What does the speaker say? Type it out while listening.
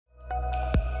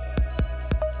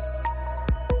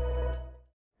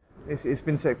This is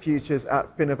FinTech Futures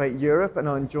at Finovate Europe, and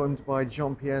I'm joined by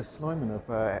Jean-Pierre Sleiman of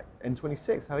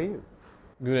N26. How are you?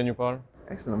 Good, and you, Paul?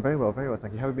 Excellent. I'm very well,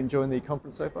 thank you. Have you been enjoying the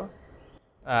conference so far?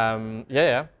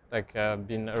 Yeah.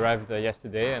 Been arrived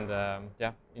yesterday, and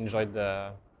enjoyed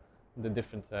the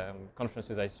different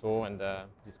conferences I saw and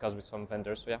discussed with some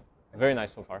vendors. So yeah, very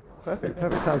nice so far. Perfect.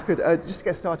 Sounds good. Just to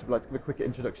get started, I'd like to give a quick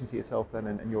introduction to yourself then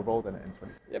and your role then at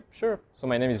N26. Yep, sure. So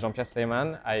my name is Jean-Pierre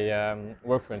Sleiman. I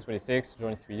work for N26,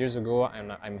 joined 3 years ago.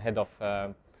 I'm head of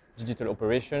digital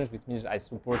operations, which means I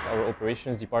support our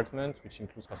operations department, which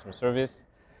includes customer service,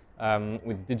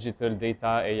 with digital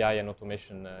data, AI, and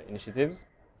automation initiatives.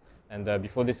 And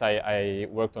before this, I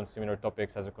worked on similar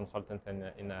topics as a consultant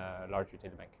in a large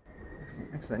retail bank.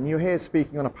 Excellent. And you're here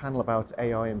speaking on a panel about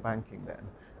AI in banking then.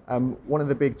 One of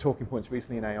the big talking points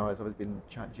recently in AI has always been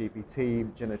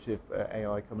ChatGPT, generative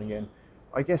AI coming in.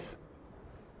 I guess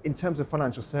in terms of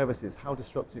financial services, how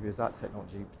disruptive is that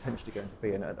technology potentially going to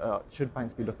be? And should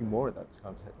banks be looking more at that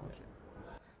kind of technology?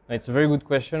 It's a very good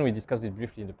question. We discussed it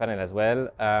briefly in the panel as well.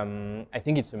 I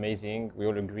think it's amazing. We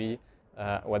all agree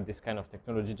what this kind of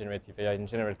technology, generative AI in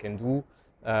general, can do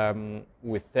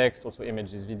with text, also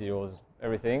images, videos,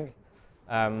 everything.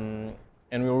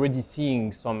 And we're already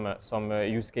seeing some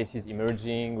use cases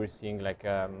emerging. We're seeing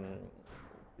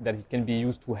that it can be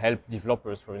used to help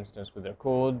developers, for instance, with their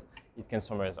code. It can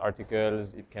summarize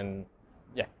articles. It can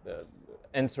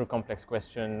answer complex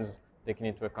questions, taking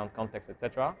into account context,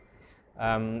 etc.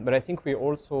 But I think we're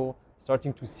also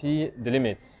starting to see the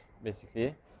limits,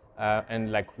 basically. And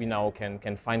we now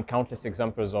can find countless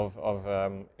examples of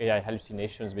AI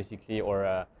hallucinations, basically,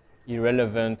 or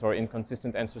irrelevant or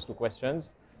inconsistent answers to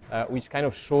questions, which kind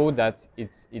of show that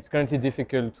it's currently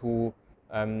difficult to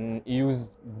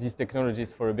use these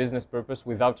technologies for a business purpose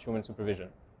without human supervision.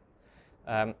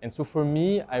 And so for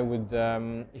me, I would,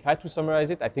 if I had to summarize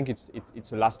it, I think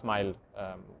it's a last mile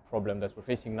problem that we're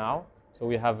facing now. So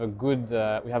we have good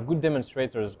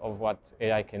demonstrators of what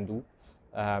AI can do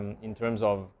in terms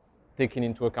of taking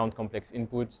into account complex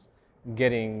inputs,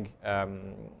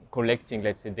 collecting,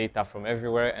 let's say, data from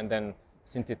everywhere, and then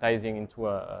synthesizing into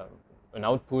an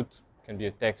output. Can be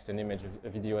a text, an image, a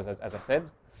video, as I said.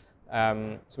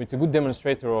 So it's a good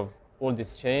demonstrator of all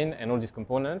this chain and all these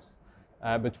components.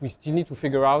 But we still need to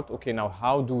figure out, okay, now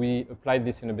how do we apply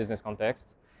this in a business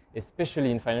context,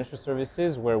 especially in financial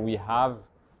services where we have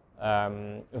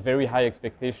very high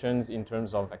expectations in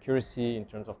terms of accuracy, in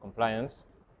terms of compliance.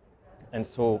 And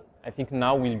so I think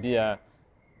now we'll be at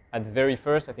very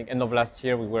first, I think end of last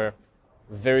year, we were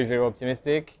very, very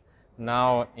optimistic.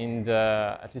 Now in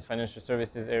the, at least financial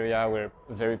services area, we're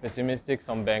very pessimistic.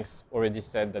 Some banks already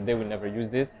said that they will never use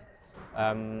this.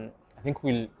 I think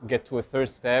we'll get to a third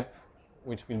step,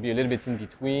 which will be a little bit in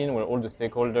between, where all the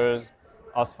stakeholders,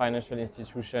 us financial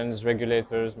institutions,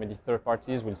 regulators, maybe third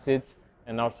parties will sit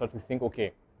and now start to think,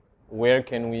 okay, where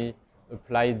can we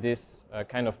apply this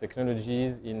kind of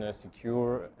technologies in a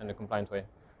secure and a compliant way?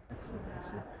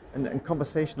 Excellent. And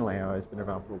conversational AI has been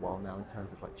around for a while now in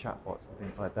terms of chatbots and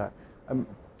things like that.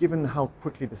 Given how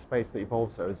quickly the space that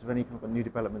evolves, though, is there any kind of new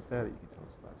developments there that you can tell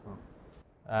us about as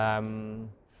well?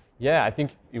 Yeah, I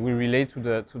think it will relate to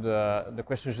the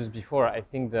question just before. I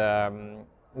think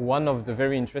one of the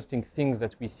very interesting things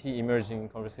that we see emerging in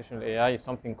conversational AI is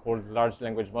something called large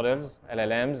language models,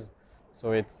 LLMs.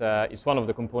 So it's one of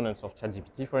the components of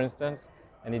ChatGPT, for instance,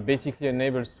 and it basically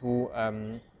enables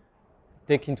to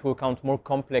take into account more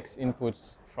complex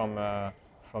inputs from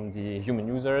the human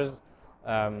users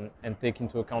and take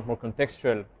into account more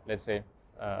contextual, let's say,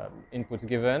 inputs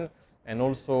given, and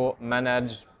also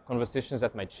manage conversations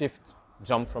that might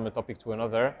jump from a topic to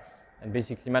another, and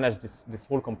basically manage this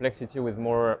whole complexity with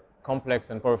more complex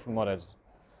and powerful models.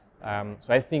 So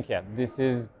I think, this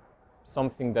is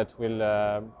something that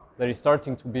that is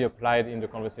starting to be applied in the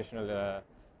conversational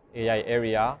AI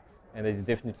area, and it's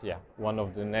definitely one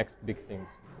of the next big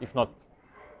things, if not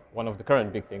one of the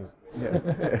current big things. Yeah,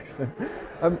 excellent.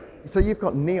 So you've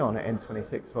got Neon at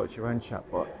N26 for your own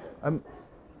chatbot.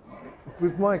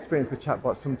 With my experience with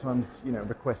chatbots, sometimes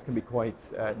requests can be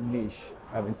quite niche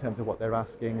in terms of what they're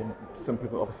asking, and some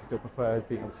people obviously still prefer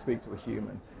being able to speak to a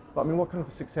human. But I mean, what kind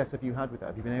of success have you had with that?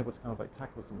 Have you been able to kind of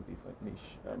tackle some of these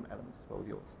niche elements as well with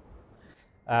yours?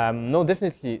 No,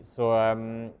 definitely.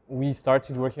 So we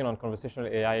started working on conversational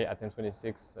AI at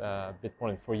N26 a bit more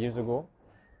than 4 years ago.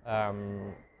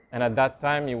 And at that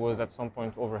time, it was at some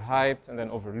point overhyped and then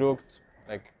overlooked,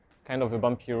 kind of a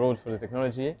bumpy road for the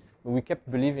technology. But we kept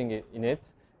believing in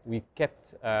it. We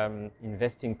kept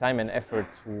investing time and effort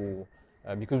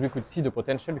because we could see the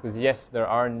potential, because yes, there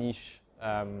are niche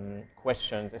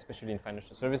questions, especially in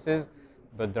financial services,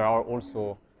 but there are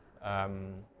also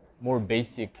more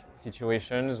basic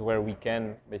situations where we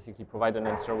can basically provide an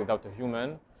answer without a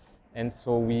human. And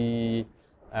so we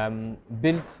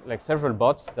built like several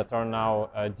bots that are now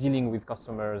dealing with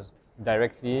customers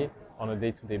directly on a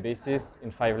day-to-day basis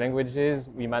in 5 languages.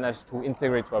 We managed to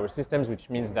integrate to our systems, which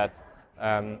means that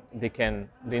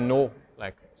they know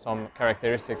like some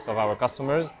characteristics of our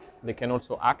customers. They can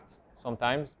also act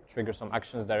sometimes, trigger some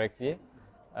actions directly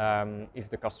if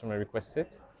the customer requests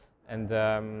it. And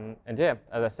yeah,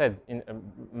 as I said, in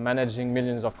managing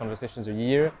millions of conversations a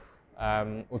year,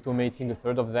 automating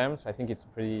 1/3 of them. So I think it's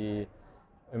pretty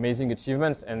amazing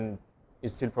achievements, and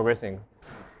it's still progressing.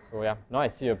 So yeah, no, I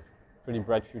see a pretty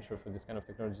bright future for this kind of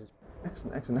technologies.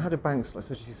 Excellent, excellent. How do banks like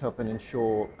such as yourself then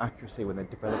ensure accuracy when they're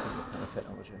developing this kind of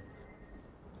technology?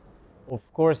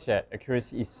 Of course, yeah,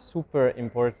 accuracy is super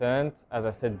important. As I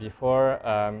said before,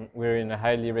 we're in a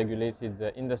highly regulated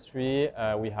industry.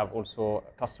 We have also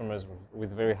customers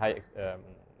with very high,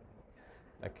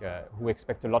 who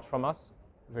expect a lot from us,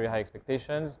 very high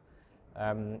expectations,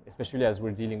 especially as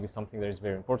we're dealing with something that is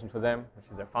very important for them, which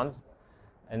is their funds.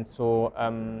 And so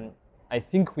I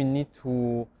think we need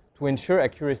to ensure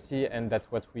accuracy and that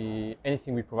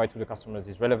anything we provide to the customers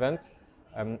is relevant.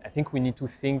 I think we need to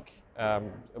think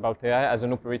about AI as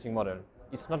an operating model.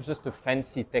 It's not just a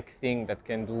fancy tech thing that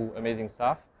can do amazing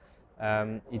stuff.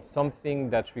 It's something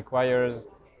that requires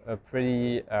a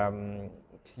pretty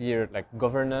clear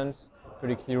governance,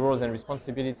 pretty clear roles and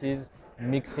responsibilities,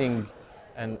 mixing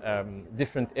and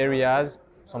different areas,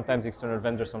 sometimes external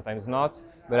vendors, sometimes not,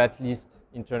 but at least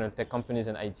internal tech companies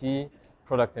and IT,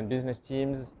 product and business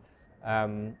teams,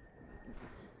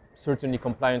 certainly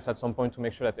compliance at some point to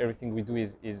make sure that everything we do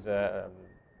is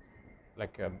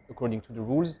according to the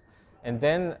rules. And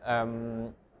then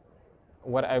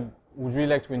what I would really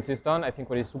like to insist on, I think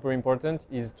what is super important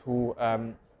is to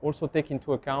also take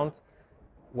into account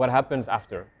what happens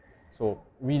after. So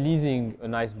releasing a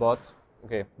nice bot,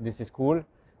 okay, this is cool,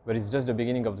 but it's just the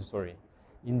beginning of the story.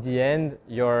 In the end,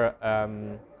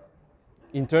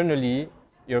 internally,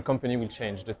 your company will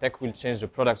change, the tech will change, the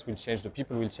products will change, the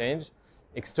people will change.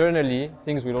 Externally,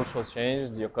 things will also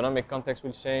change, the economic context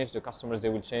will change, the customers, they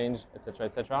will change, etc.,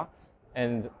 etc.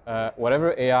 And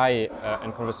whatever AI,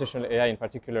 and conversational AI in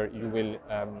particular, you will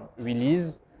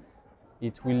release,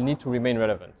 it will need to remain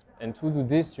relevant. And to do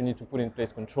this, you need to put in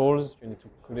place controls, you need to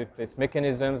put in place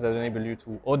mechanisms that enable you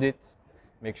to audit,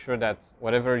 make sure that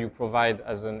whatever you provide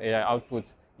as an AI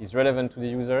output is relevant to the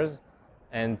users,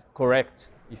 and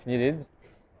correct if needed,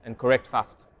 and correct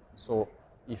fast. So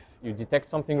if you detect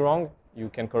something wrong, you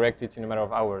can correct it in a matter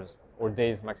of hours or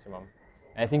days maximum.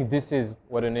 And I think this is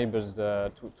what enables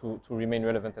to remain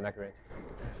relevant and accurate.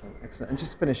 Excellent, excellent. And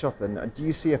just to finish off then, do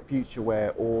you see a future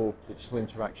where all digital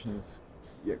interactions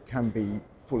can be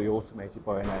fully automated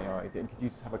by an AI? Could you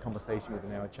just have a conversation with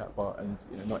an AI chatbot and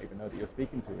not even know that you're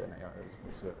speaking to an AI as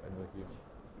opposed to another human?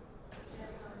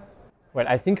 Well,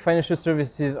 I think financial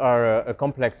services are a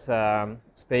complex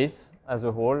space as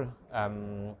a whole.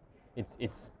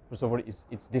 First of all,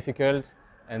 it's difficult,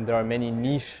 and there are many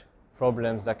niche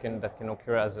problems that can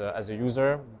occur as a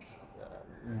user,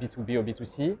 B2B or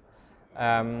B2C.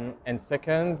 And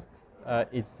second,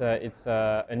 it's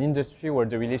an industry where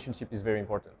the relationship is very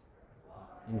important.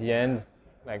 In the end,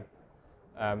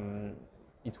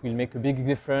 it will make a big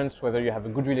difference whether you have a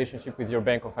good relationship with your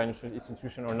bank or financial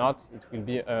institution or not. It will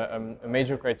be a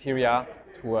major criteria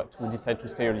to decide to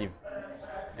stay or leave.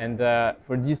 And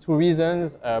for these two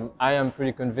reasons, I am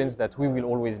pretty convinced that we will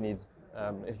always need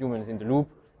humans in the loop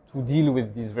to deal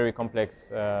with these very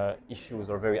complex issues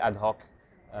or very ad hoc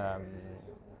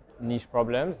niche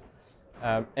problems,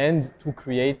 and to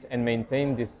create and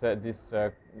maintain this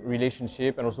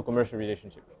relationship and also commercial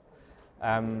relationship.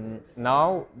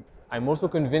 Now, I'm also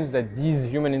convinced that these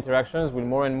human interactions will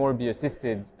more and more be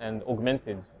assisted and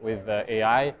augmented with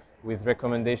AI, with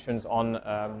recommendations on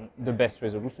the best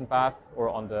resolution path or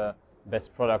on the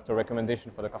best product or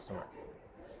recommendation for the customer.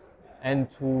 And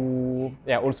to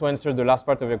also answer the last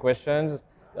part of your question,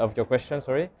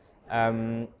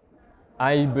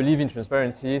 I believe in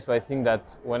transparency, so I think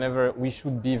that whenever we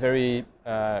should be very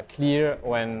clear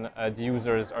when the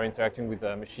users are interacting with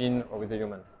a machine or with a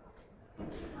human.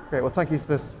 Great, well thank you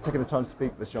for taking the time to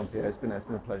speak with us, Jean-Pierre. It's been a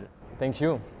pleasure. Thank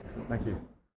you. Excellent. Thank you.